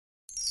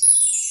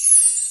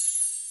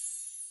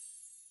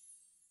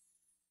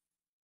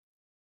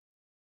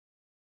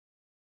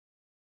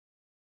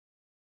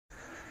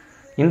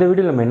இந்த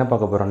வீடியோவில் நம்ம என்ன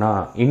பார்க்க போகிறோம்னா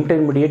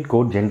இன்டர்மீடியேட்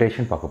கோட்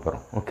ஜென்ரேஷன் பார்க்க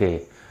போகிறோம். ஓகே,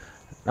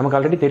 நமக்கு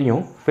ஆல்ரெடி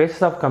தெரியும்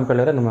ஃபேஸஸ் ஆஃப்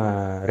கம்பைலரை நம்ம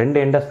ரெண்டு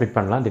எண்டாக ஸ்ப்ளிட்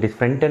பண்ணலாம். That is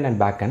front end and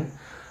back end.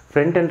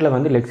 Front எண்டில்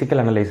வந்து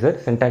lexical analyser,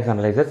 syntax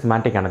analyser,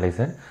 semantic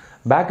analyser.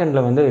 Back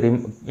எண்டில் வந்து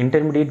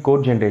intermediate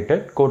code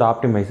generator, code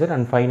optimizer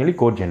and finally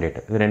code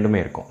generator. இது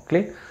ரெண்டுமே இருக்கும்.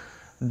 Clear?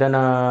 Then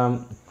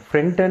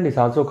front end is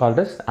also called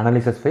as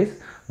analysis phase,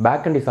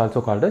 back end is also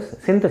called as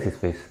synthesis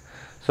phase.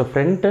 So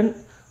front end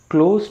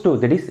close to,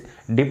 that is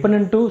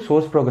dependent to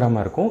source program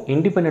இருக்கும்,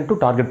 independent to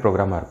target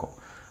program இருக்கும்.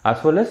 As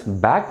well as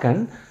back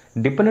end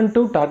dependent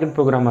to target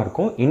program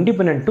இருக்கும்,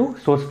 independent to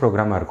source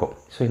program இருக்கும்.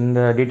 So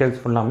இந்த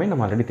details ஃபுல்லாமே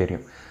நம்ம already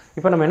தெரியும்.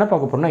 இப்போ நம்ம என்ன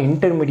பார்க்க போகிறோம்னா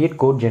இன்டர்மீடியேட்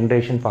கோட்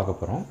ஜென்ரேஷன் பார்க்க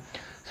போகிறோம்.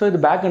 ஸோ இது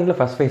பேக் எண்டில்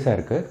ஃபஸ்ட் ஃபேஸாக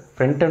இருக்குது.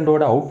 ஃப்ரண்ட்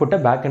எண்டோட அவுட்புட்டை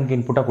பேக் எண்டுக்கு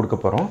இன்புட்டாக கொடுக்க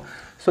போகிறோம்.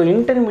 ஸோ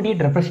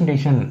இன்டர்மீடியேட்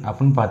ரெப்ரசன்டேஷன்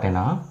அப்படின்னு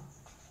பார்த்தீங்கன்னா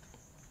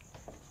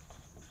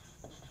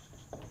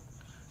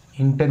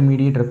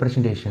intermediate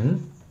representation,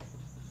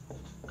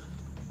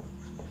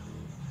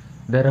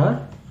 there are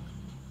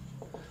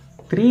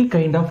three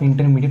kind of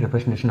intermediate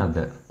representation are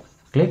there.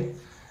 Clear?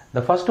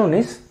 The first one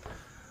is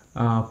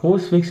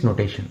postfix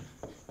notation.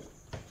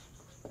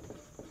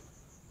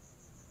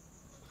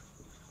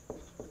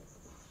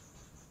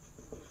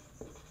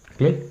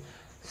 Clear?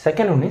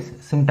 Second one is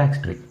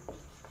syntax tree.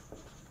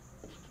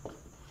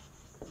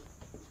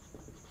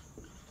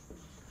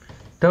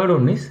 Third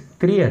one is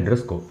three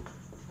address code.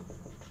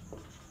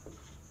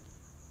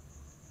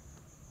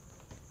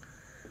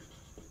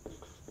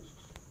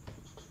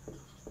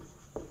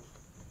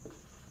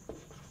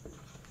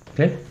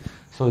 Okay,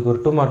 so இது ஒரு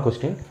 2 mark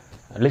question.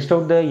 List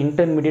out the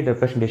intermediate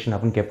representation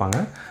அப்படின்னு கேட்பாங்க.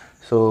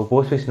 So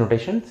postfix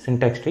notation,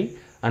 syntax tree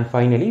and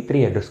finally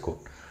 3 address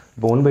code.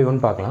 இப்போ 1 by 1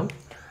 பார்க்கலாம்.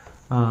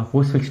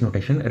 postfix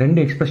notation ரெண்டு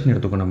expression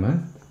எடுத்துக்கோ. நம்ம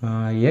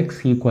x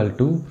equal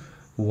to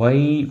y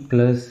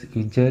plus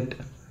z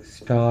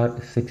star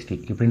 60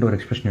 இப்படின்ற ஒரு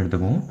எக்ஸ்பிரஷன்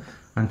எடுத்துக்குவோம்.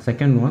 And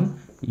second one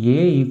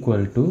a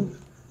equal to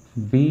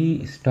b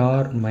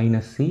star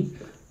minus c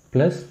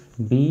plus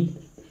b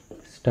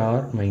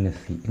star minus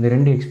C. இந்த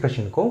ரெண்டு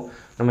எக்ஸ்பிரஷனுக்கும்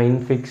நம்ம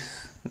infix,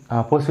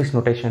 postfix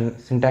notation,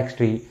 syntax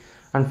tree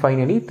and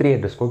finally 3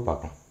 address code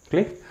பார்க்கலாம்.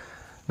 Clear?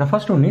 The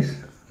first one is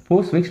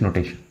postfix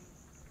notation.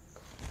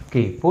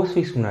 Okay,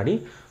 postfix முன்னாடி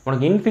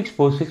உனக்கு infix,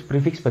 postfix,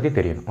 prefix பற்றி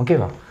தெரியணும்.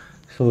 ஓகேவா?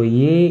 So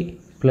ஏ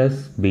plus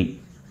B.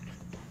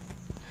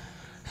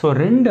 So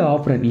ரெண்டு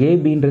ஆப்ரண்ட்,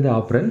 ஏபின்றது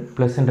ஆப்ரண்ட்,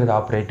 ப்ளஸ்ன்றது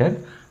ஆப்ரேட்டர்.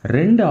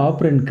 ரெண்டு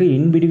ஆப்ரண்ட்க்கு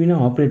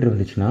இன்பிட்வீனாக ஆப்ரேட்டர்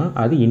வந்துச்சுன்னா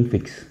அது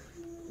இன்ஃபிக்ஸ்.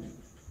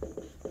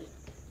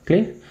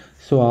 கிளியர்?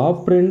 ஸோ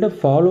ஆப்ரண்ட்டை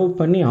ஃபாலோ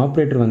பண்ணி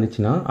ஆப்ரேட்டர்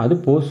வந்துச்சுன்னா அது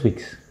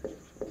postfix.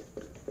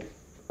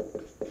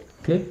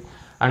 Okay,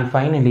 and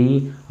finally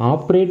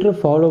ஆப்ரேட்டரை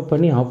follow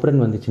பண்ணி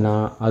ஆப்ரண்ட் வந்துச்சுன்னா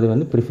அது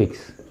வந்து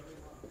ப்ரிஃபிக்ஸ்.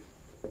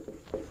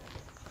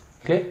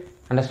 ஓகே,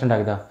 அண்டர்ஸ்டாண்ட்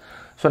ஆகுதா?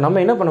 ஸோ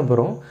நம்ம என்ன பண்ண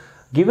போகிறோம்,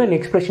 கிவன்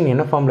எக்ஸ்பிரஷன்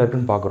என்ன ஃபார்மில்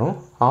இருக்குன்னு பார்க்குறோம்.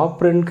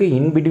 ஆப்ரண்ட்க்கு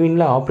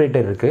இன்பிட்வீனில்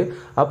ஆப்ரேட்டர் இருக்குது,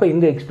 அப்போ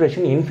இந்த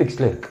எக்ஸ்பிரஷன்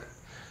இன்ஃபிக்ஸில் இருக்குது.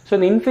 ஸோ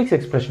இந்த இன்ஃபிக்ஸ்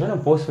எக்ஸ்பிரஷனை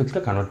நான்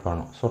போஸ்ட்ஃபிக்ஸில் கன்வெர்ட்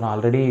பண்ணணும். ஸோ நான்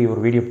ஆல்ரெடி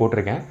ஒரு வீடியோ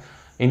போட்டிருக்கேன்,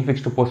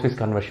 இன்ஃபிக்ஸ் டு போஸ்ட்ஃபிக்ஸ்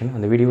கன்வர்ஷன்.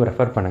 அந்த வீடியோவை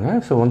ரெஃபர் பண்ணுங்கள்.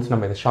 ஸோ ஒன்ஸ்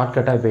நம்ம இதை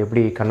ஷார்ட்கட்டாக இப்போ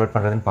எப்படி கன்வெர்ட்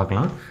பண்ணுறதுன்னு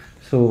பார்க்கலாம்.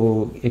 ஸோ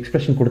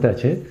எக்ஸ்பிரஷன்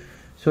கொடுத்தாச்சு.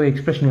 ஸோ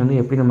எக்ஸ்பிரஷன் வந்து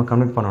எப்படி நம்ம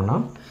கன்வெர்ட் பண்ணோம்னா,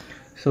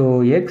 so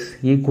X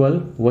equal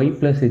Y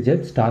plus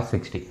Z star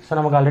 60. So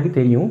நமக்கு ஆல்ரெடி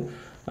தெரியும்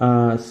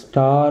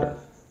ஸ்டார்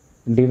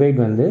டிவைட்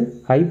வந்து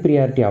high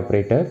priority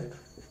operator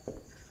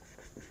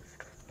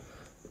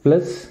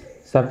plus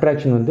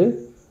subtraction வந்து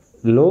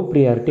லோ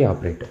ப்ரியாரிட்டி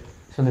ஆப்ரேட்டர்.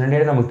 ஸோ இந்த ரெண்டு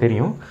இடம் நமக்கு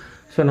தெரியும்.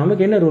 ஸோ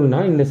நமக்கு என்ன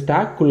ரூல்னால், இந்த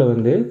ஸ்டாக்குள்ளே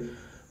வந்து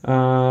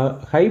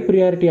ஹை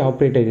ப்ரியாரிட்டி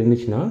ஆப்ரேட்டர்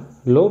இருந்துச்சுன்னா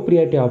லோ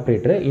ப்ரியாரிட்டி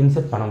ஆப்ரேட்டரை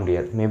இன்சர்ட் பண்ண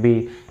முடியாது. மேபி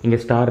இங்கே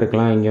ஸ்டார்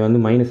இருக்கலாம், இங்கே வந்து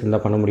மைனஸ்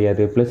இருந்தால் பண்ண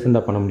முடியாது, ப்ளஸ்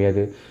இருந்தால் பண்ண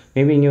முடியாது.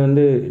 மேபி இங்கே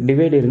வந்து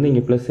டிவைட் இருந்து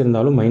இங்கே ப்ளஸ்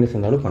இருந்தாலும் மைனஸ்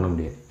இருந்தாலும் பண்ண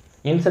முடியாது,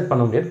 இன்சர்ட்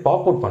பண்ண முடியாது.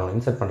 பாப் அவுட் பண்ணணும்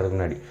இன்சர்ட் பண்ணுறதுக்கு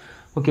முன்னாடி.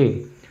 ஓகே,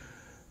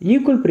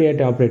 ஈக்குவல்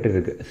ப்ரியாரிட்டி ஆப்ரேட்டர்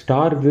இருக்குது.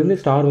 ஸ்டாருக்கு இருந்து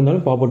ஸ்டார்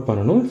இருந்தாலும் பாப் அவுட்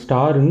பண்ணணும்,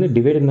 ஸ்டார் இருந்து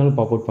டிவைட் இருந்தாலும்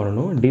பாப் அவுட்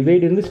பண்ணணும்,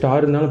 டிவைட் இருந்து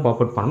ஸ்டார் இருந்தாலும்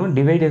பாப் அவுட் பண்ணணும்,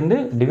 டிவைட் இருந்து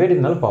டிவைட்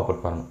இருந்தாலும் பாப்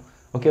அவுட் பண்ணணும்.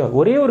 ஓகேவா?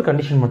 ஒரே ஒரு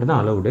கண்டிஷன் மட்டும்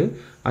தான் அலவுடு.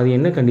 அது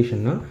என்ன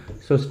கண்டிஷன்னா,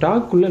 ஸோ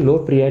ஸ்டாக்குள்ளே லோ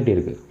ப்ரியாரிட்டி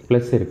இருக்குது,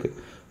 ப்ளஸ் இருக்குது,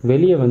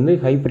 வெளியே வந்து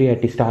ஹை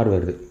ப்ரியாரிட்டி ஸ்டார்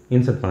வருது,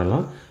 இன்சர்ட்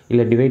பண்ணலாம்.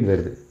 இல்லை டிவைட்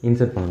வருது,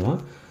 இன்சர்ட் பண்ணலாம்.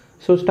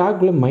 ஸோ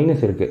ஸ்டாக்குள்ளே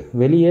மைனஸ் இருக்குது,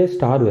 வெளியே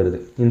ஸ்டார்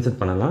வருது, இன்சர்ட்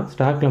பண்ணலாம்.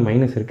 ஸ்டாக்கில்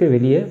மைனஸ் இருக்குது,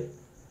 வெளியே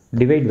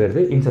டிவைட்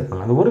வருது, இன்சர்ட்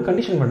பண்ணலாம். அது ஒரு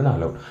கண்டிஷன் மட்டும் தான்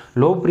அலவுட்.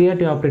 லோ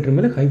ப்ரியாரிட்டி ஆப்ரேட்டர்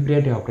மேலே ஹை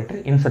ப்ரியாரிட்டி ஆப்ரேட்டர்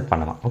இன்சர்ட்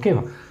பண்ணலாம்.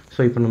 ஓகேவா? ஸோ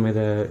இப்போ நம்ம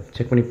இதை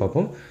செக் பண்ணி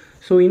பார்ப்போம்.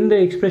 ஸோ இந்த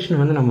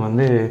எக்ஸ்பிரஷன் வந்து நம்ம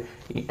வந்து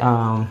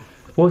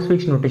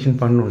போஸ்ட்ஃபிக்ஸ் நோட்டேஷன்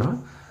பண்ணணுன்னா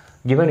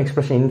கிவன்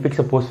எக்ஸ்பிரஷன்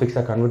இன்ஃபிக்ஸை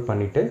போஸ்ட்ஃபிக்ஸாக கன்வெர்ட்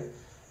பண்ணிவிட்டு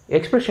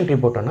எக்ஸ்பிரஷன் ட்ரீ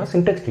போட்டோம்னா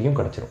சின்டாக்ஸ் ட்ரீயும்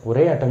கிடச்சிரும்.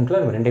 ஒரே அட்டெம்ப்ட்டில்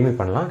நம்ம ரெண்டையுமே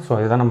பண்ணலாம். ஸோ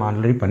அதுதான் நம்ம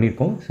ஆல்ரெடி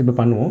பண்ணியிருக்கோம். ஸோ இப்போ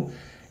பண்ணுவோம்.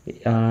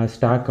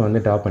 ஸ்டாக்கை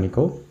வந்து ட்ரா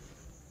பண்ணிக்கோ.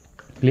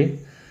 கிளியர்?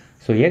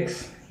 ஸோ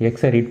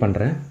எக்ஸை ரீட்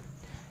பண்ணுறேன்.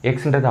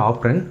 எக்ஸ்ன்றது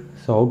ஆப்ரண்ட்,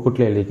 ஸோ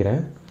அவுட்புட்டில்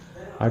எழுதிக்கிறேன்.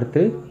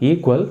 அடுத்து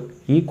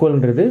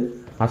ஈக்குவல்ன்றது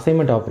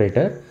அசைன்மெண்ட்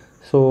ஆப்ரேட்டர்.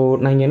 ஸோ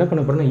நான் இங்கே என்ன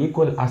பண்ண போகிறேன்னா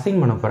ஈக்குவல் அசைன்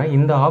பண்ண போகிறேன்.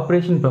 இந்த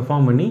ஆப்ரேஷன்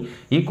பெர்ஃபார்ம் பண்ணி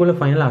ஈக்குவலை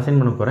ஃபைனலாக அசைன்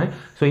பண்ண போகிறேன்.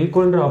 ஸோ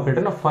ஈக்குவல்ன்ற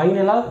ஆப்ரேட்டர் நான்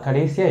ஃபைனலாக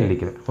கடைசியாக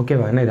எழுதிக்கிறேன்.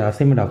 ஓகேவா? ஏன்னா இது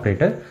அசைன்மெண்ட்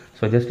ஆப்ரேட்டர்.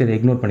 ஸோ ஜஸ்ட் இதை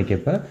இக்னோர்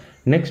பண்ணிக்கப்போ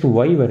நெக்ஸ்ட்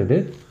ஒய் வருது.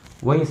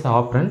 Y is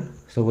operand,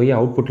 so Y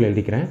அவுட்புட்டில்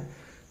எழுதிக்கிறேன்.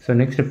 ஸோ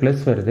நெக்ஸ்ட்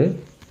ப்ளஸ் வருது.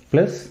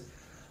 Plus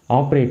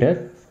operator.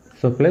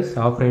 So plus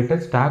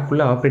operator,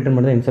 ஸ்டாக்குள்ளே operator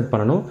மட்டும் தான் இன்சர்ட்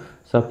பண்ணணும்.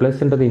 ஸோ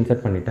ப்ளஸ்ன்றது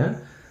இன்சர்ட் பண்ணிட்டேன்.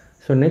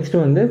 ஸோ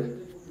நெக்ஸ்ட்டு வந்து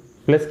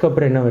ப்ளஸ்க்கு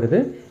அப்புறம் என்ன வருது,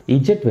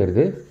 இஜெட்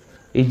வருது.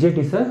 Z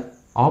is a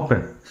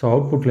operand. So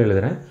அவுட்புட்டில்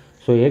எழுதுகிறேன்.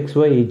 So X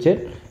Y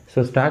Z.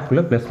 So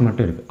ஸ்டாக்குள்ளே plus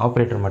மட்டும் இருக்குது,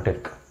 ஆப்ரேட்டர் மட்டும்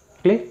இருக்குது.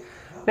 Clear.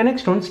 The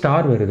next one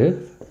star வருது.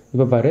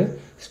 இப்போ பாரு,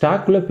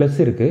 ஸ்டாக்குள்ளே ப்ளஸ்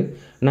இருக்குது,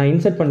 நான்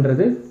இன்சர்ட்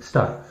பண்ணுறது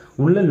ஸ்டார்.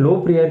 உள்ளே லோ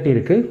ப்ரியாரிட்டி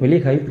இருக்குது,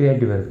 வெளியே ஹை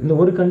ப்ரியாரிட்டி வருது. இந்த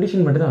ஒரு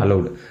கண்டிஷன் மட்டும் தான்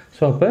அலௌடு.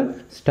 ஸோ அப்போ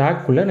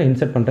ஸ்டாக்குள்ளே நான்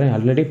இன்சர்ட் பண்ணுறேன்.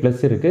 ஆல்ரெடி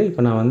ப்ளஸ் இருக்குது,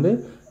 இப்போ நான் வந்து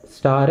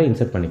ஸ்டாரை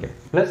இன்சர்ட் பண்ணிக்கிறேன்.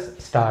 ப்ளஸ்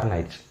ஸ்டார்னு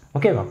ஆயிடுச்சு.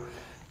 ஓகேவா.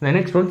 the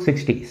next one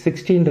 60.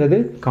 60ன்றது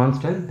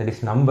constant, that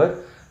is number.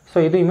 So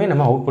இதையுமே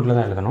நம்ம அவுட்புட்டில்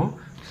தான் எழுதணும்.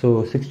 ஸோ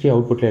 60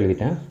 அவுட்புட்டில்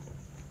எழுதிட்டேன்.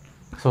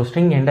 ஸோ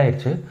ஸ்ட்ரிங் எண்ட்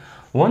ஆயிடுச்சு.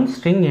 ஒன்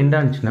ஸ்ட்ரிங் எண்ட்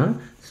ஆனிச்சுன்னா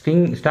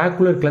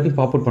ஸ்டாக்குள்ளே எல்லாத்தையும்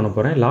பாப் அவுட் பண்ண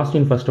போகிறேன். லாஸ்ட்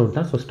இன் ஃபஸ்ட் அவுட்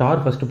தான். So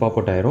star first pop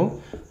out ஆயிரும்,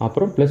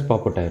 அப்புறம் ப்ளஸ்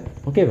பாப் அவுட் ஆயிரும்.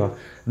 ஓகேவா.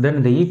 தென்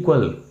இந்த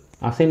ஈக்குவல்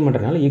அசைன்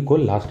பண்ணுறதுனால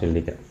ஈக்குவல் லாஸ்ட்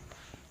எழுதிக்கிறேன்.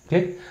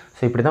 ஓகே.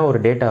 ஸோ இப்படி தான் ஒரு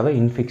டேட்டாவை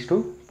infix to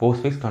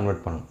post fix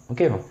convert பண்ணணும்.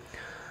 ஓகேவா.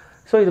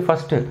 ஸோ இது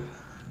ஃபஸ்ட்டு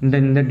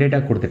இந்த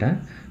டேட்டா கொடுத்துட்டேன்.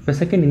 இப்போ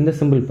செகண்ட் இந்த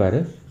சிம்பிள்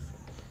பாரு.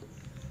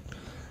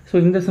 ஸோ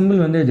இந்த சிம்பிள்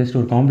வந்து ஜஸ்ட்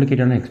ஒரு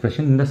காம்ப்ளிகேட்டான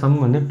எக்ஸ்பிரஷன். இந்த சம்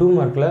வந்து 2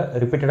 மார்க்கில்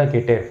ரிப்பீட்டடாக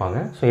கேட்டே இருப்பாங்க.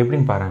 ஸோ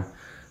எப்படின்னு பாருங்கள்.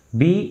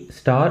 B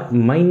star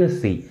minus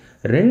C,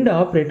 2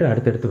 operator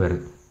அடுத்தடுத்து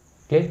வருது.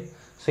 ஓகே.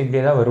 ஸோ இப்படி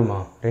ஏதாவது வருமா,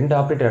 2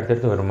 ஆப்ரேட்டர்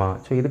அடுத்தடுத்து வருமா?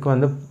 ஸோ இதுக்கு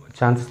வந்து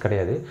சான்சஸ்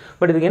கிடையாது.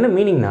 பட் இதுக்கு என்ன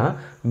மீனிங்னா,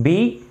 பி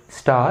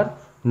ஸ்டார்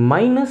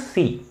மைனஸ்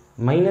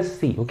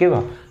சி, ஓகேவா.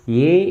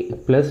 ஏ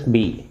ப்ளஸ்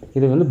பி,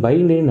 இது வந்து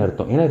பைனரின்னு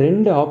அர்த்தம். ஏன்னா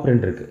 2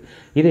 ஆப்ரண்ட் இருக்குது.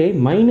 இதே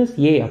மைனஸ்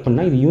ஏ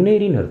அப்படின்னா இது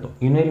யுனேரின்னு அர்த்தம்.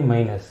 யுனேரி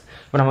மைனஸ்.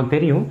 இப்போ நமக்கு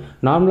தெரியும்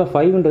நார்மலாக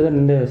 5ன்றதை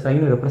இந்த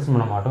சைனை ரெப்ரசன்ட்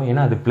பண்ண மாட்டோம்,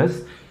 ஏன்னா அது ப்ளஸ்.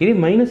 இதே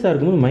மைனஸாக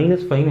இருக்கும்போது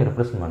 -5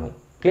 ரெப்ரசன்ட் பண்ணுவோம்.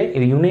 ஓகே.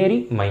 இது யுனேரி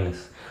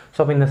மைனஸ். ஸோ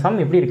அப்போ இந்த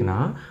சம் எப்படி இருக்குன்னா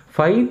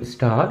 5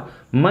 ஸ்டார்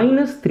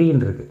 -3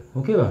 இருக்குது.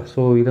 ஓகேவா.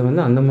 ஸோ இதை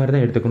வந்து அந்த மாதிரி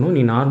தான் எடுத்துக்கணும்.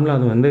 நீ நார்மலாக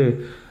அது வந்து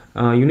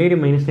யுனேரி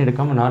மைனஸ்னு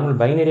எடுக்காமல் நார்மல்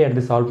பைனரியாக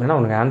எடுத்து சால்வ் பண்ணால்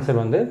உனக்கு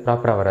ஆன்சர் வந்து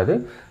ப்ராப்பராக வராது.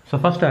 ஸோ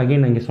ஃபஸ்ட்டு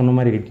அகைன் நான் இங்கே சொன்ன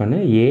மாதிரி ரீட் பண்ணு.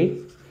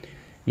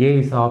 ஏ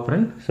இஸ்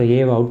ஆப்ரண்ட். ஸோ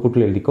ஏவை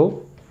அவுட்புட்டில் எழுதிக்கோ.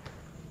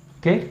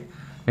 Okay.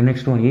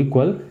 Next one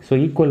equal. So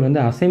equal வந்து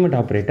அசைன்மெண்ட்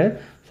ஆப்ரேட்டர்.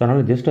 ஸோ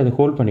அதனால் ஜஸ்ட் அதை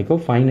ஹோல்ட் பண்ணிக்கோ.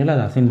 ஃபைனலாக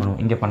அதை அசைன் பண்ணுவோம்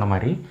இங்கே பண்ண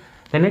மாதிரி.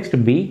 Next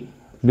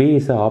B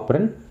is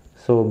operand.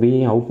 So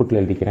பியை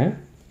அவுட்புட்டில் எழுதிக்கிறேன்.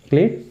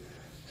 Clear.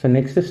 So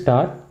next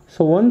star.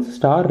 So once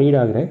star read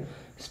ஆகுறேன்.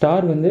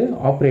 Star வந்து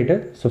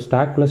ஆப்ரேட்டர். So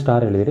ஸ்டாக்குள்ளே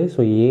star எழுதுரு.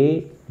 ஸோ ஏ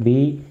பி,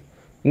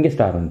 இங்கே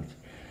ஸ்டார் வந்துச்சு.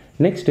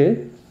 நெக்ஸ்ட்டு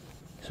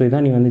ஸோ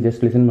இதான் நீ வந்து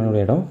ஜஸ்ட் லிசன்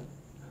பண்ண இடம்.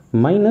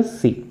 Minus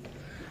C.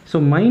 ஸோ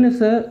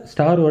மைனஸை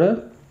ஸ்டாரோட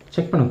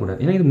செக் பண்ணக்கூடாது,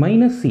 ஏன்னா இது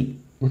மைனஸ் சி,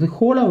 இது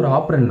ஹோலாக ஒரு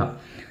ஆப்ரண்ட் தான்.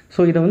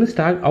 ஸோ இதை வந்து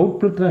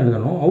அவுட்புட் தான்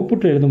எழுதணும்.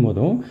 அவுட்புட்டில் எழுதும்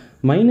போதும்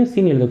மைனஸ்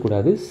சின்னு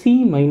எழுதக்கூடாது, சி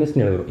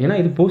மைனஸ்ன்னு எழுதணும். ஏன்னா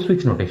இது போஸ்ட்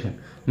ஃபிக்ஸ் நோட்டேஷன்.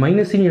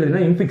 மைனஸ் சின்னு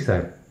எழுதுனா இன்ஃபிக்ஸ்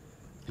ஆகிடும்.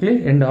 இல்லை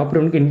 2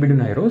 ஆப்ரண்ட்க்கு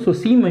இன்பிட்வீன் ஆயிரும். ஸோ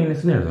சி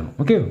மைனஸ்ன்னு எழுதணும்.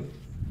 Okay.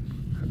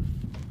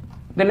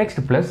 The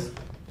next plus.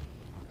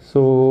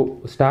 So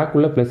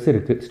ஸ்டாக்குள்ளே plus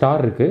இருக்குது,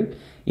 ஸ்டார் இருக்குது,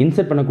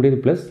 இன்சர்ட் பண்ணக்கூடியது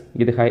ப்ளஸ்.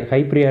 இது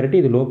ஹை ப்ரியாரிட்டி,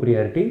 இது லோ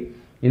ப்ரியாரிட்டி.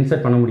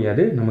 இன்சர்ட் பண்ண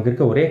முடியாது. நமக்கு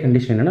இருக்க ஒரே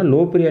கண்டிஷன் என்னென்னா லோ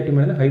ப்ரியாரிட்டி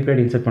மேலே ஹை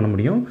ப்ரியாரிட்டி இன்சர்ட் பண்ண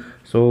முடியும்.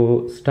 ஸோ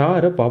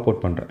ஸ்டாரை பாப்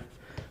அவுட் பண்ணுறேன்.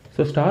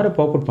 ஸோ ஸ்டாரை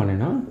பாப் அவுட்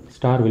பண்ணேன்னா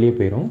ஸ்டார் வெளியே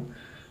போயிடும்.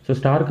 ஸோ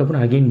ஸ்டாருக்கு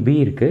அப்புறம் அகெயின் பி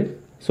இருக்குது.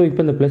 ஸோ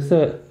இப்போ இந்த ப்ளஸ்ஸை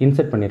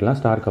இன்சர்ட் பண்ணிடலாம்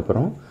ஸ்டாருக்கு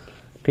அப்புறம்.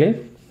 கிளியர்.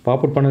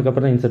 பாப் அவுட்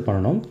பண்ணதுக்கப்புறம் தான் இன்சர்ட்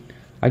பண்ணணும்.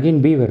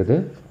 அகெயின் பி வருது.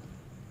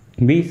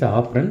 B is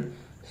operand.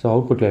 ஸோ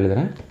அவுட்புட்டில்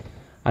எழுதுகிறேன்.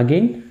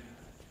 அகெயின்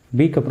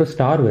பிக்கு அப்புறம்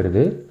ஸ்டார்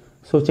வருது.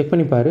 ஸோ செக்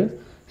பண்ணி பாரு.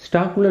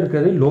 ஸ்டாக்குள்ளே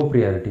இருக்கிறது லோ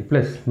ப்ரியாரிட்டி,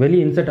 ப்ளஸ்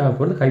வெளியே இன்சர்ட் ஆக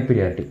போகிறது ஹை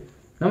ப்ரியாரிட்டி.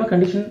 நம்ம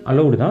கண்டிஷன்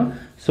அலௌடு தான்.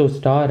 ஸோ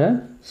ஸ்டாரை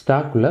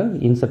ஸ்டாக்குள்ளே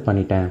இன்சர்ட்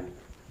பண்ணிட்டேன்.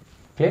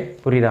 ஓகே,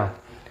 புரியுதா.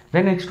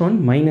 Then next one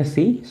minus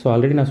C. So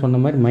already நான்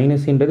சொன்ன மாதிரி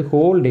மைனஸ் சின்றது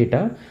ஹோல்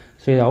டேட்டா.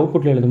 ஸோ இது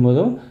அவுட்புட்டில் எழுதும்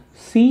போதும்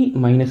சி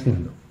மைனஸ்னு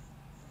வந்துடும்.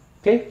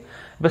 ஓகே.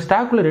 இப்போ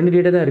ஸ்டாக்குள்ளே 2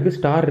 டேட்டா தான் இருக்குது,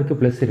 ஸ்டார் இருக்குது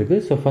ப்ளஸ்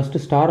இருக்குது. ஸோ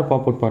ஃபஸ்ட்டு ஸ்டாரை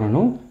பாப் அவுட்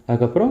பண்ணணும்,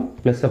 அதுக்கப்புறம்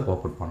ப்ளஸ்ஸை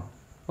பாப் அவுட் பண்ணணும்.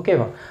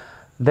 ஓகேவா.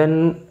 தென்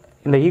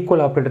இந்த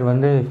ஈக்குவல் ஆப்ரேட்டர்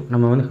வந்து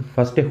நம்ம வந்து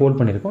ஃபஸ்ட்டே ஹோல்ட்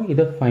பண்ணியிருக்கோம்,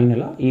 இதை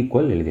ஃபைனலாக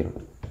ஈக்குவல் எழுதிடும்.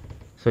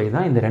 ஸோ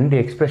இதுதான் இந்த 2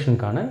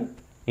 எக்ஸ்பிரஷனுக்கான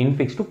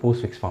infix to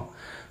post fix form.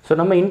 So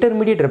நம்ம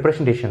intermediate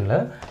ரெப்ரசன்டேஷனில்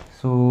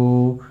so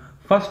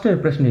first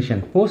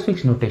representation post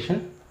fix notation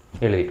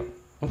எழுதிட்டோம்.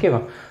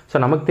 ஓகேவா. ஸோ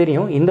நமக்கு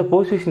தெரியும் இந்த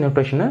போஸ்ட் ஃபிக்ஸ்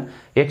நோட்டேஷனை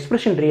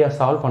எக்ஸ்பிரஷன் ட்ரீயாக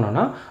சால்வ்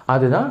பண்ணோன்னா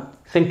அதுதான்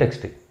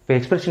சின்டெக்ஸ்ட். இப்போ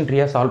எக்ஸ்பிரஷன்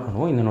ட்ரீயாக சால்வ்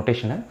பண்ணுவோம் இந்த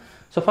நோட்டேஷனை.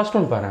 ஸோ ஃபஸ்ட்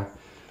ஒன்று பாரு,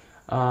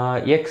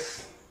 எக்ஸ்.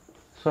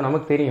 ஸோ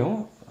நமக்கு தெரியும்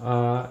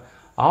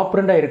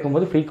ஆப்ரண்டாக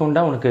இருக்கும்போது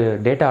ஃப்ரீக்வெண்ட்டாக உனக்கு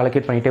டேட்டா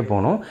அலோகேட் பண்ணிகிட்டே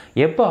போகணும்.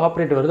 எப்போ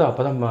ஆப்ரேட் வருதோ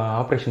அப்போ தான்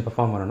ஆப்ரேஷன்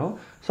பெர்ஃபார்ம் பண்ணணும்.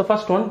 ஸோ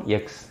ஃபஸ்ட் ஒன்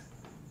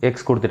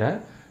எக்ஸ் கொடுத்துட்டேன்.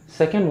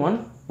 செகண்ட் ஒன்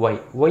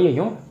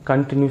ஒய்யையும்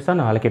கண்டினியூஸாக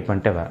நான் அலோகேட்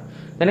பண்ணிட்டே வரேன்.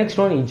 The next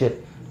one Z.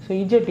 So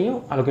இஜெட்டையும்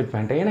allocate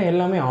பண்ணிட்டேன், ஏன்னா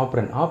எல்லாமே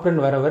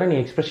ஆப்ரண்ட் வர நீ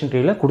எக்ஸ்பிரஷன்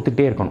ட்ரீயில்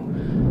கொடுத்துட்டே இருக்கணும்.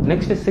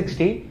 நெக்ஸ்ட்டு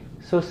 60.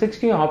 ஸோ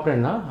 60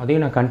 ஆப்ரண்ட் தான்,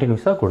 அதையும் நான்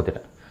கண்டினியூஸாக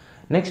கொடுத்துட்டேன்.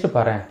 நெக்ஸ்ட்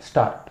பாரு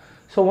ஸ்டார்.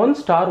 ஸோ ஒன்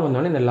ஸ்டார்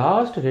வந்தோடனே இந்த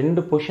லாஸ்ட்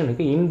 2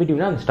 பொசிஷனுக்கு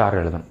இன்பிட்வீனாக அந்த ஸ்டார்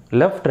எழுதணும்.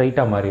 லெஃப்ட்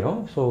ரைட்டாக மாறிடும்.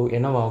 ஸோ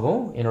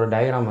என்னவாகும், என்னோடய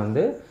டயக்ராம்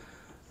வந்து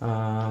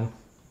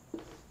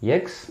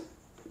எக்ஸ்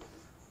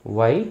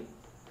ஒய்.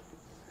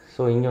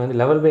 ஸோ இங்கே வந்து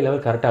லெவல் பை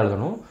லெவல் கரெக்டாக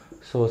எழுதணும்.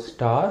 ஸோ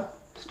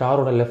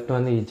ஸ்டாரோட லெஃப்ட்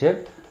வந்து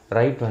இஜெட்,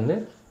 ரைட் வந்து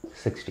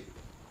 60.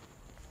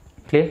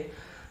 கிளியர்.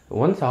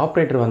 ஒன்ஸ்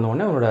ஆப்ரேட்டர்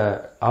வந்தோடனே உன்னோட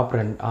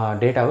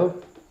டேட்டாவை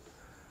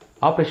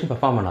ஆப்ரேஷன்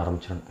பெர்ஃபார்ம் பண்ண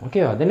ஆரம்பிச்சிடணும்.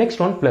 ஓகேவா? The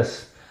next one plus.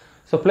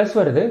 So plus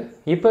வருது.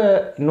 இப்போ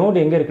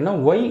நோடு எங்கே இருக்குன்னா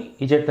ஒய்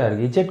இஜெட் தான்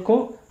இருக்குது.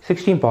 இஜெட்க்கும்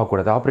 16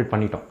 பார்க்கக்கூடாது, ஆப்ரேட்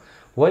பண்ணிட்டோம்.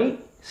 ஒய்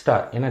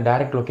ஸ்டார் ஏன்னா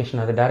டேரெக்ட்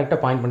லொக்கேஷன், அது டேரெக்டாக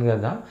பாயிண்ட்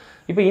பண்ணுறது தான்.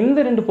 இப்போ இந்த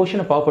 2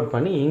 பொசிஷனை பாப் அவுட்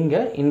பண்ணி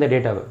இங்கே இந்த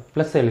டேட்டாவை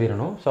ப்ளஸ்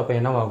எழுதிடணும். ஸோ அப்போ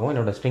என்னவாகும்,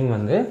 என்னோடய ஸ்ட்ரிங்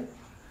வந்து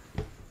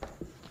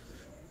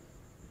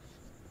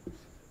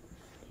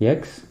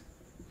எக்ஸ்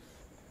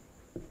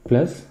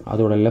ப்ளஸ்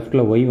அதோட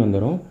லெஃப்டில் ஒய்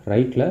வந்துடும்,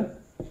 ரைட்டில்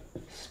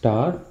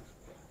ஸ்டார்,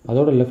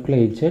 அதோட லெஃப்டில்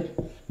இஜெட்,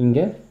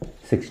 இங்கே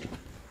 60.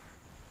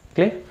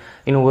 ஓகே,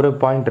 இன்னும் ஒரு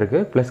பாயிண்ட்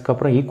இருக்குது, ப்ளஸ்க்கு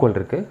அப்புறம் ஈக்குவல்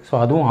இருக்குது. ஸோ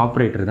அதுவும்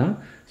ஆப்ரேட்டர் தான்.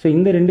 ஸோ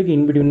இந்த 2க்கு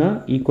இன்பிட்வீனா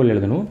ஈக்குவல்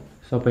எழுதணும்.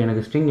 ஸோ அப்போ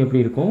எனக்கு ஸ்ட்ரிங்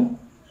எப்படி இருக்கும்,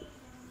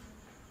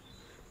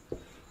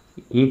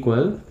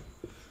 ஈக்குவல்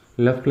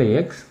லெஃப்டில்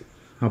எக்ஸ்,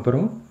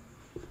 அப்புறம்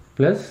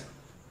ப்ளஸ்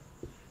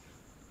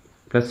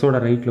ப்ளஸோட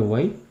ரைட்டில்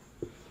ஒய்,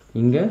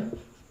 இங்கே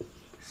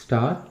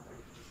ஸ்டார்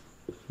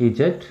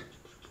இஜெட்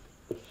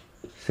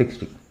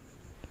 60.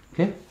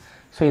 ஓகே,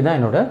 ஸோ இதுதான்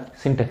என்னோட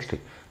சின்டாக்ஸ் ட்ரீ.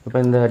 இப்போ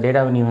இந்த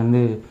டேட்டாவை நீ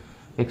வந்து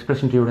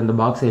எக்ஸ்பிரஷன் ட்ரீயோட இந்த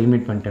பாக்ஸை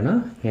எலிமினேட் பண்ணிட்டேன்னா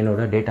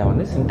என்னோட டேட்டா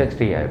வந்து சின்டாக்ஸ்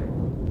ட்ரீ ஆகிடும்.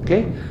 ஓகே,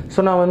 ஸோ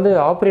நான் வந்து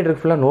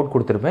ஆப்ரேட்டருக்கு ஃபுல்லாக நோட்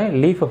கொடுத்துருப்பேன்,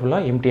 லீஃபை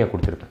ஃபுல்லாக எம்டியாக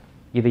கொடுத்துருப்பேன்.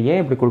 இது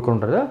ஏன் இப்படி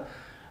கொடுக்கணுன்றத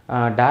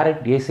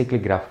டைரக்ட்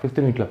ஏசைக்ளிக் கிராஃப் 5th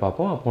யூனிட்டில்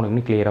பார்ப்போம். அப்போ உனக்கு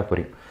இன்னும் கிளியராக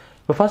புரியும்.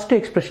 இப்போ ஃபஸ்ட்டு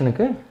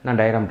எக்ஸ்பிரஷனுக்கு நான்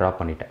டயக்ராம் ட்ரா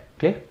பண்ணிட்டேன்.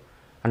 கிளியர்,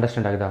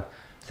 அண்டர்ஸ்டாண்ட் ஆகுதா?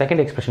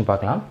 செகண்ட் எக்ஸ்பிரஷன்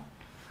பார்க்கலாம்.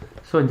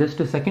 So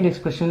just second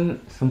expression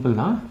simple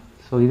தான்.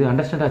 ஸோ இது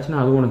அண்டர்ஸ்டாண்ட்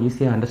ஆச்சுன்னா அதுவும் உனக்கு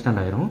ஈஸியாக அண்டர்ஸ்டாண்ட்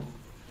ஆகிரும்.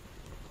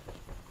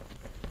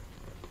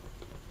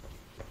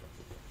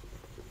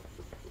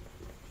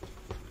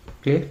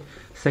 கிளியர்,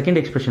 செகண்ட்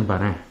எக்ஸ்பிரஷன்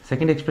பாருங்கள்.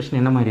 செகண்ட் எக்ஸ்பிரஷன்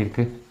என்ன மாதிரி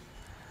இருக்குது,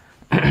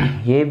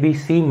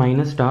 ABC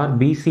minus star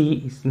PC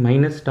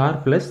minus star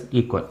plus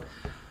equal.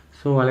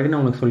 So already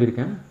நான் உனக்கு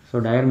சொல்லியிருக்கேன். ஸோ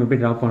டயக்ராம் எப்படி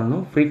ட்ரா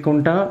பண்ணணும்,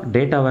 ஃப்ரீக்வெண்ட்டாக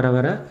டேட்டா வர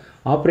வர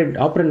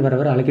ஆப்ரண்ட் வர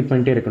வர அலோகேட்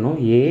பண்ணிட்டே இருக்கணும்.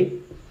 ஏ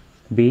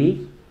பி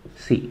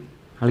சி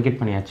அலோகேட்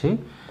பண்ணியாச்சு.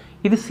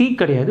 இது சி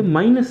கிடையாது,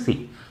 மைனஸ் சி.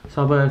 ஸோ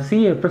அப்போ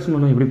சியை ரெப்ரசன்ட்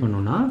பண்ணணும், எப்படி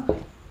பண்ணணும்னா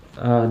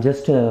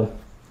ஜஸ்ட்டு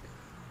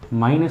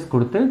மைனஸ்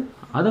கொடுத்து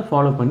அதை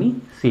ஃபாலோ பண்ணி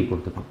C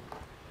கொடுத்துக்கணும்.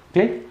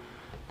 Okay,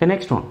 the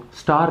next one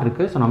star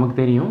இருக்குது. ஸோ நமக்கு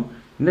தெரியும்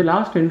இந்த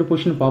லாஸ்ட் 2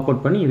 பொசிஷன் பாப்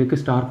அவுட் பண்ணி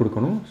இதுக்கு ஸ்டார்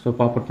கொடுக்கணும். ஸோ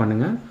பாப் அவுட்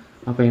பண்ணுங்கள்.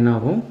 அப்போ என்ன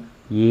ஆகும்,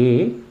 ஏ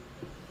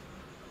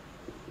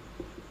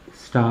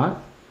star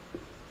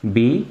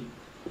B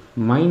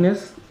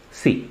minus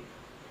C.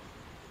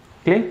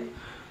 Okay,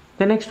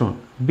 the next one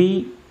B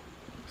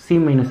C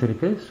minus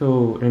இருக்குது. ஸோ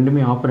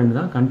ரெண்டுமே ஆப்பரண்ட்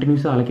தான்,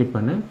 கண்டினியூஸாக அலோகேட்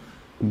பண்ணு.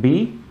 பி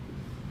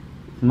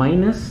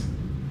மைனஸ்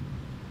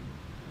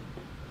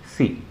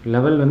சி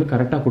லெவல் வந்து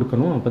கரெக்டாக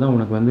கொடுக்கணும். அப்போ தான்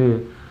உனக்கு வந்து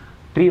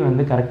ட்ரீ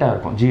வந்து கரெக்டாக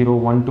இருக்கும். 0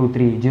 1 2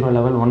 3 0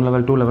 லெவல் 1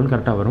 லெவல் 2 லெவல்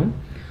கரெக்டாக வரும்.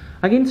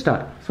 Again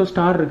star. ஸோ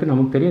ஸ்டார் இருக்குது,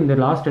 நமக்கு தெரியும் இந்த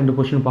லாஸ்ட் 2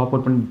 பொசிஷன் பாப்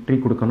அவுட் பண்ணி ட்ரீ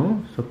கொடுக்கணும்.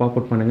 ஸோ பாப்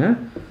அவுட் பண்ணுங்கள்.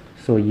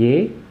 ஸோ ஏ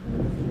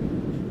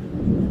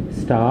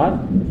star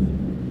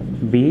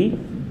B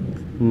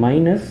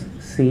minus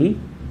C.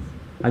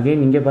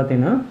 Again இங்கே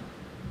பார்த்தீங்கன்னா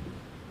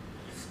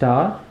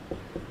star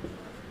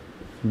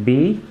B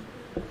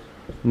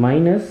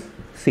minus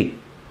C.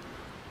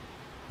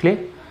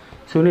 Clear.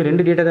 So இன்னும்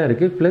 2 டேட்டா தான்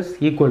இருக்குது, ப்ளஸ்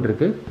ஈக்குவல்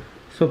இருக்குது.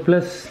 ஸோ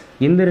ப்ளஸ்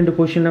இந்த 2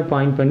 பொசிஷனை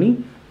பாயிண்ட் பண்ணி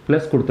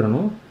ப்ளஸ்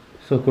கொடுத்துடணும்.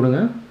 ஸோ கொடுங்க.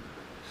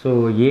 ஸோ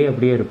ஏ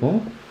அப்படியே இருக்கும்,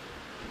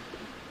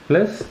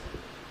 ப்ளஸ்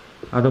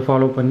அதை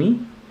ஃபாலோ பண்ணி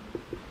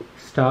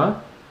star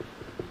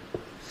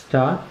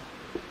star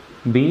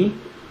B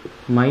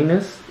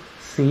minus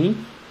C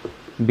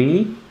B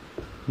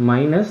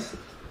minus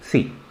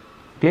C.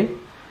 Okay,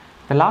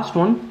 the last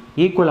one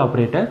equal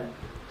operator.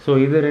 So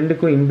இது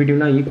 2க்கும்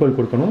இன்பிட்வீனாக ஈக்குவல்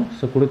கொடுக்கணும்.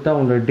 ஸோ கொடுத்தா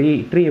உங்களோட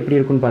ட்ரீ எப்படி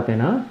இருக்குன்னு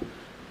பார்த்தீங்கன்னா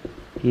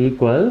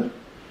equal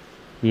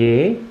a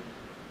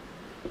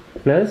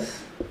plus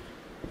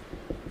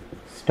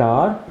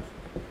star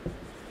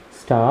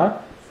star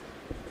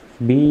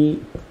B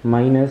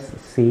minus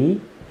C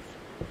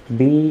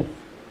B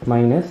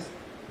minus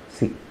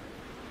C.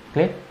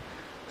 Clear.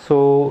 So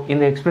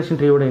இந்த expression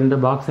ட்ரீயோட இந்த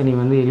பாக்ஸை நீ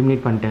வந்து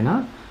எலிமினேட் பண்ணிட்டேன்னா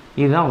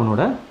இதுதான்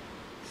உன்னோட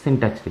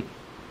சின்டாக்ஸ் ட்ரீ.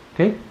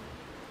 ஓகே,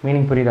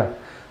 மீனிங் புரியுதா?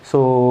 ஸோ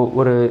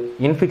ஒரு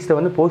இன்ஃபிக்ஸை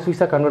வந்து போஸ்ட்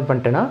ஃபிக்ஸாக கன்வெர்ட்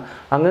பண்ணிட்டேன்னா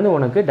அங்கேருந்து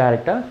உனக்கு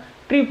டைரெக்டாக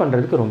ட்ரீ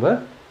பண்ணுறதுக்கு ரொம்ப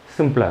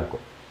சிம்பிளாக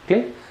இருக்கும். ஓகே,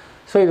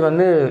 ஸோ இது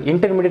வந்து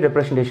intermediate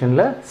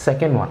ரெப்ரசன்டேஷனில்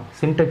second one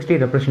syntax tree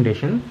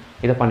representation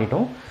இதை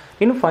பண்ணிட்டோம்.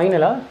 இன்னும்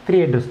ஃபைனலாக 3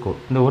 அட்ரஸ் கோட்.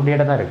 இந்த ஒரு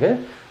டேட்டா தான் இருக்குது.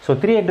 ஸோ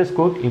 3 அட்ரஸ்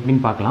கோட்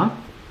எப்படின்னு பார்க்கலாம்.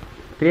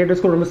 3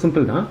 அட்ரஸ் கோட் ரொம்ப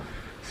சிம்பிள் தான்.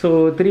 So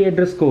 3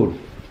 address code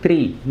 3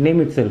 name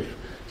it self.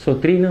 So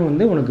 3னா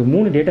வந்து உனக்கு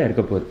 3 டேட்டா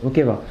இருக்க போகுது.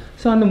 ஓகேவா?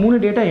 ஸோ அந்த 3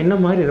 டேட்டா என்ன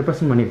மாதிரி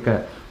ரெப்ரசன்ட் பண்ணியிருக்க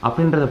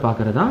அப்படின்றத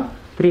பார்க்குறது தான்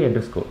 3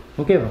 அட்ரஸ் கோட்.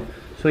 ஓகேவா?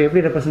 ஸோ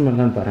எப்படி ரெப்ரசன்ட்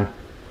பண்ணலான்னு பாரு.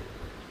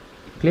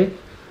 கிளியர்.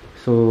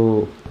 ஸோ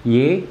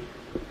ஏ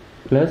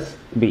ப்ளஸ்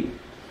பி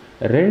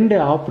 2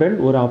 ஆப்ரண்ட்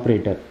ஒரு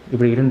ஆப்ரேட்டர்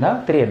இப்படி இருந்தால்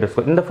 3 அட்ரஸ்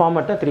கோட். இந்த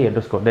ஃபார்மேட்டை 3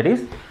 address code, that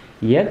is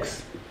X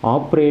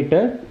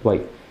operator Y.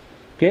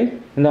 Okay,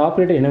 இந்த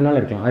ஆப்ரேட்டர் என்னன்னாலும்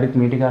இருக்கலாம்,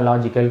 அரித்மெட்டிக்கல்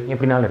லாஜிக்கல்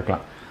எப்படினாலும்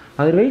இருக்கலாம்.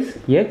 Otherwise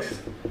X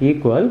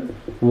equal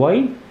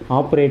Y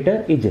operator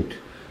Z.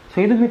 So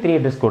இதுவுமே 3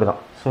 அட்ரஸ் கோடு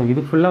தான். ஸோ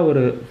இது ஃபுல்லாக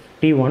ஒரு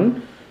T1.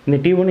 இந்த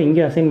T1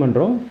 இங்கே அசைன்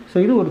பண்ணுறோம். ஸோ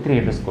இது ஒரு 3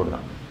 அட்ரஸ் கோடு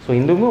தான். ஸோ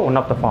இதுவும் ஒன்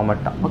ஆஃப் த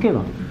ஃபார்மேட் தான்.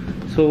 ஓகேவா?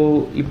 ஸோ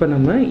இப்போ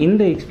நம்ம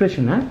இந்த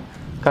எக்ஸ்பிரஷனை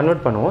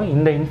கன்வெர்ட் பண்ணுவோம்.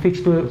 இந்த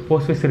இன்ஃபிக்ஸ் டு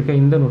போஸ்ட்ஃபிக்ஸ் இருக்க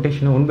இந்த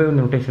நோட்டேஷனை 1/1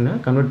 நோட்டேஷனை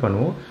கன்வெர்ட்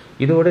பண்ணுவோம்.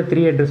 இதோட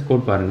 3 அட்ரஸ்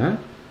கோட் பாருங்கள்.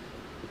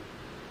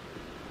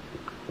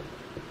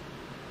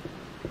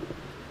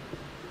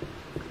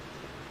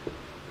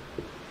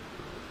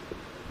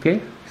 ஓகே,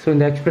 ஸோ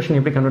இந்த எக்ஸ்பிரஷன்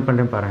எப்படி கன்வெர்ட்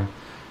பண்ணுறேன்னு பாருங்கள்.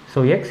 So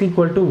X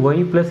equal to Y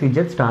plus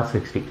Z star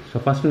 60. So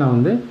first நான்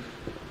வந்து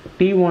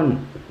t1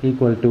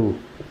 ஈக்குவல் டு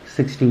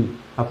 60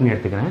 அப்படின்னு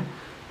எடுத்துக்கிறேன்.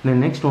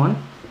 Then next one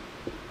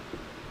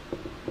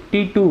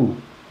t2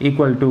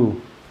 equal to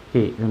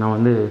okay, இதை நான்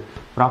வந்து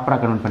ப்ராப்பராக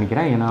கன்வெர்ட்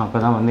பண்ணிக்கிறேன். ஏன்னா அப்போ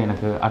தான் வந்து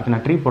எனக்கு அடுத்து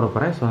நான் ட்ரீ போட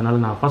போகிறேன். ஸோ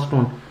அதனால் நான் ஃபஸ்ட்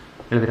ஒன்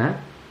எழுதுகிறேன்.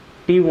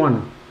 t1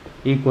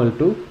 equal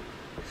to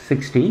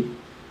 60.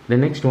 The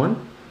next one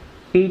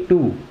t2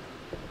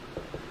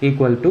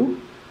 equal to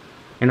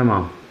என்னம்மா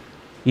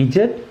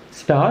இஜெட்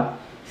ஸ்டார்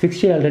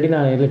 60 ஆல்ரெடி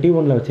நான் இதில்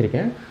t1ல்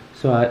வச்சுருக்கேன்.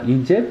 So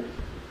Z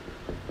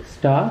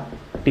star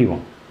t1.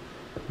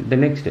 The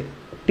next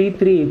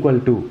t3 equal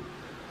to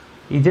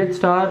Z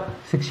star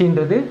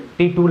 60ன்றது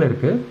t2ல்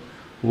இருக்குது,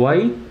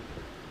 ஒய்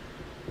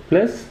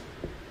ப்ளஸ்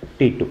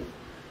t2.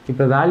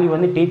 இப்போ வேல்யூ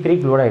வந்து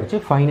t3க்கு லோட் ஆகிடுச்சு.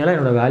 ஃபைனலாக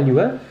என்னோடய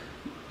வேல்யூவை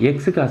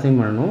எக்ஸுக்கு அசைன்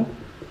பண்ணணும்.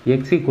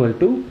 X equal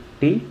to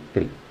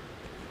t3.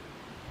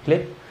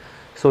 Clear?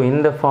 So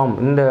இந்த ஃபார்ம்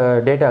இந்த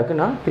டேட்டாவுக்கு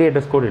நான் 3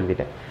 அட்ரஸ் கோட்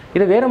எழுதிட்டேன்.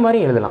 இதை வேறு மாதிரி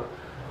எழுதலாம்.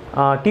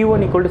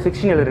 t1 ஈக்குவல் டு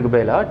 16 எழுதுறதுக்கு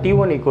பதிலாக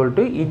t1 equal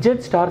to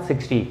Z star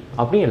 60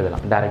 அப்படின்னு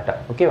எழுதலாம் டேரெக்டாக.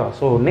 ஓகேவா?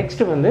 ஸோ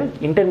நெக்ஸ்ட் வந்து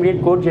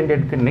இன்டர்மீடியட் கோட்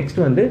ஜென்ரேட்டுக்கு நெக்ஸ்ட்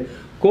வந்து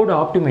கோட்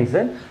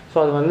ஆப்டிமைசர். ஸோ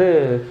அது வந்து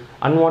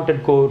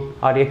unwanted code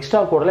R extra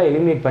கோடெல்லாம்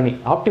eliminate பண்ணி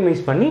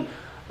ஆப்டிமைஸ் பண்ணி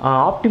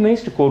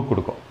ஆப்டிமைஸ்டு கோட்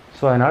கொடுக்கும்.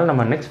 ஸோ அதனால்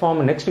நம்ம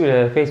நெக்ஸ்ட்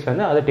ஃபேஸ்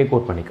வந்து அதை டேக்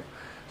அவுட் பண்ணிக்கும்.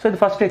 ஸோ இது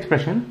ஃபஸ்ட்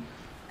எக்ஸ்பிரஷன்.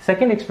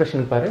 செகண்ட்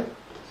எக்ஸ்பிரஷனுக்கு பாரு.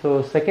 ஸோ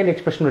செகண்ட்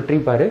எக்ஸ்பிரஷனோட ட்ரீ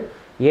பாரு.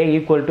 a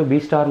equal to b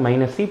star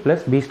minus c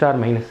plus b star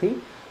minus c.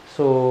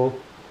 So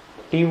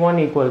t1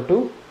 equal to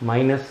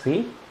minus c,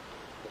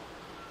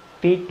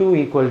 t2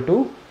 equal to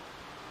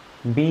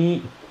b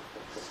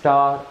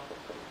star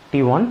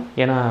t1,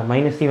 ஏன்னா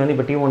minus c வந்து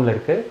இப்போ t1ல்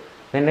இருக்குது.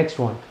 Then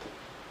next one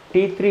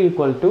t3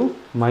 equal to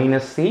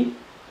minus c,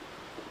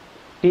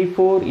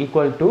 t4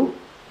 equal to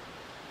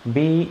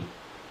b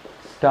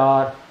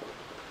star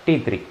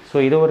t3. So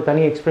இது ஒரு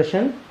தனி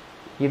expression,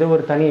 இது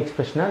ஒரு தனி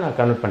எக்ஸ்பிரஷனாக நான்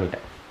கன்வெர்ட்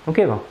பண்ணிட்டேன்.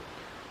 ஓகேவா?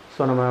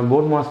 ஸோ நம்ம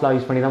போர்ட் மாஸ்லாம்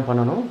யூஸ் பண்ணி தான்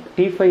பண்ணணும்.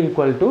 t5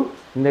 ஈக்குவல் டு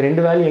இந்த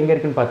ரெண்டு வேல்யூ எங்கே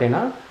இருக்குதுன்னு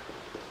பார்த்தீங்கன்னா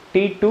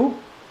t2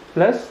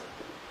 ப்ளஸ்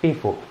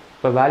t4.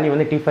 இப்போ வேல்யூ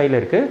வந்து t5ல்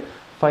இருக்குது.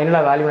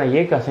 ஃபைனலாக வேல்யூ நான்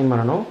ஏக்கு அசைன்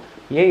பண்ணணும்.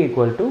 a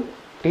equal to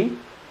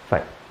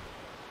t5.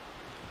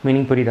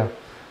 Meaning புரியுதா?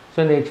 ஸோ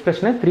இந்த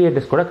எக்ஸ்பிரஷனை 3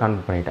 அட்ரஸ் கூட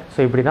கன்வெர்ட் பண்ணிட்டேன்.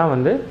 ஸோ இப்படி தான்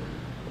வந்து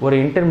ஒரு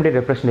இன்டர்மீடியட்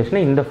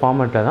ரெப்ரசன்டேஷனை இந்த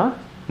ஃபார்மேட்டில் தான்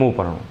மூவ்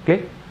பண்ணணும்.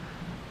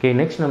 ஓகே,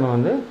 நெக்ஸ்ட் நம்ம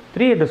வந்து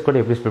 3 அட்ரஸ் கூட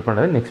எப்படி ஸ்ப்ளிட்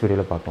பண்ணுறது நெக்ஸ்ட்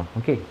வீடியோவில் பார்க்கலாம்.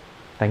 Okay,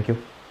 thank you.